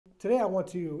today I want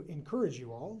to encourage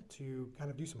you all to kind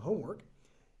of do some homework.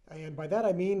 And by that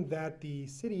I mean that the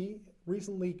city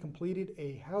recently completed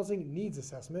a housing needs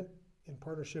assessment in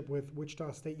partnership with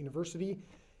Wichita State University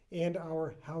and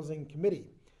our housing committee.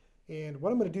 And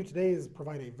what I'm going to do today is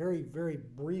provide a very, very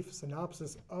brief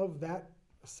synopsis of that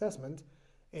assessment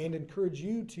and encourage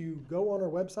you to go on our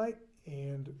website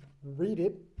and read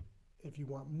it if you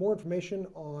want more information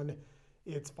on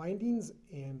its findings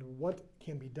and what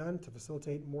can be done to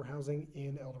facilitate more housing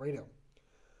in El Dorado.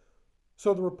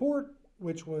 So the report,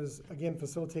 which was again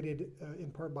facilitated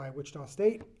in part by Wichita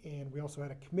State, and we also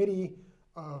had a committee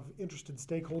of interested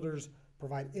stakeholders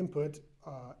provide input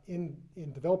in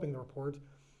developing the report.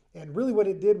 And really what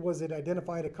it did was it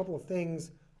identified a couple of things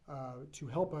to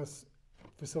help us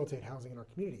facilitate housing in our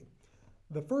community.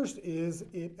 The first is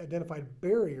it identified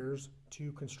barriers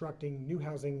to constructing new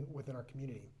housing within our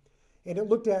community. And it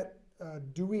looked at,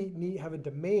 do we have a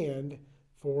demand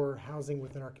for housing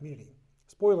within our community?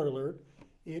 Spoiler alert,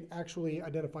 it actually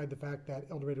identified the fact that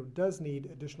El Dorado does need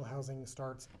additional housing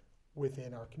starts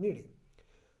within our community.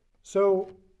 So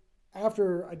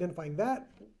after identifying that,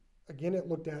 again, it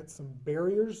looked at some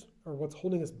barriers or what's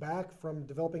holding us back from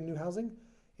developing new housing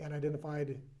and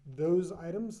identified those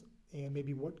items and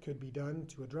maybe what could be done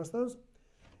to address those.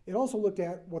 It also looked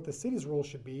at what the city's role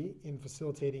should be in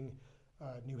facilitating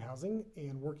new housing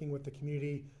and working with the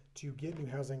community to get new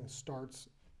housing starts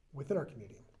within our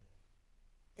community.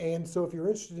 And so if you're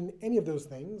interested in any of those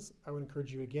things, I would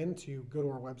encourage you again to go to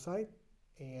our website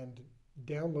and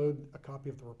download a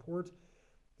copy of the report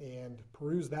and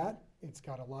peruse that. It's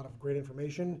got a lot of great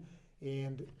information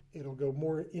and it'll go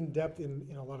more in depth in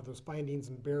a lot of those findings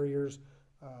and barriers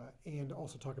and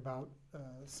also talk about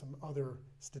some other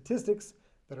statistics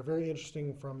that are very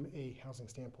interesting from a housing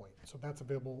standpoint. So that's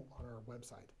available on our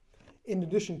website. In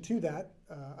addition to that,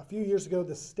 a few years ago,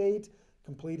 the state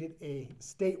completed a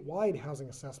statewide housing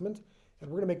assessment, and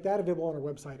we're going to make that available on our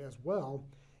website as well.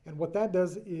 And what that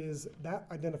does is that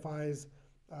identifies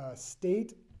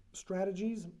state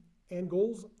strategies and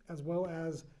goals, as well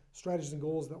as strategies and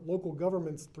goals that local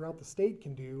governments throughout the state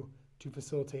can do to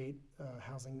facilitate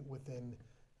housing within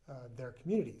their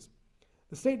communities.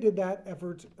 The state did that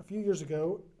effort a few years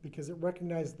ago because it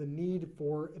recognized the need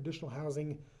for additional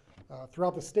housing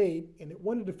throughout the state, and it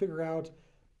wanted to figure out,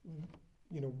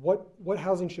 what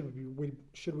housing should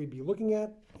we be looking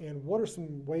at, and what are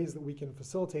some ways that we can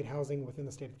facilitate housing within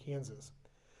the state of Kansas.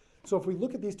 So if we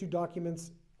look at these two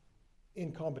documents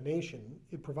in combination,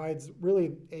 it provides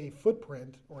really a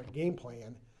footprint or a game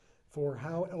plan for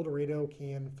how El Dorado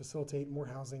can facilitate more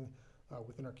housing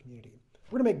within our community.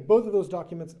 We're going to make both of those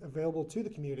documents available to the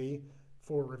community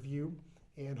for review,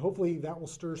 and hopefully that will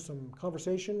stir some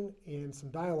conversation and some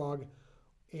dialogue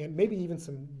and maybe even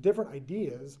some different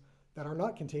ideas that are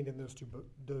not contained in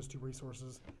those two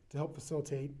resources to help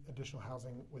facilitate additional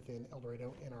housing within El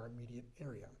Dorado and our immediate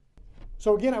area.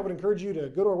 So again, I would encourage you to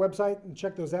go to our website and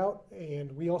check those out. And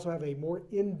we also have a more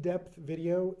in-depth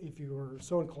video. If you are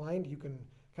so inclined, you can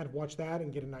kind of watch that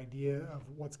and get an idea of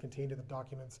what's contained in the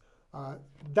documents.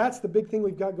 That's the big thing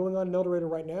we've got going on in El Dorado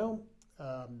right now.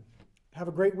 Have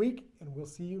a great week, and we'll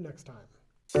see you next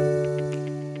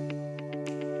time.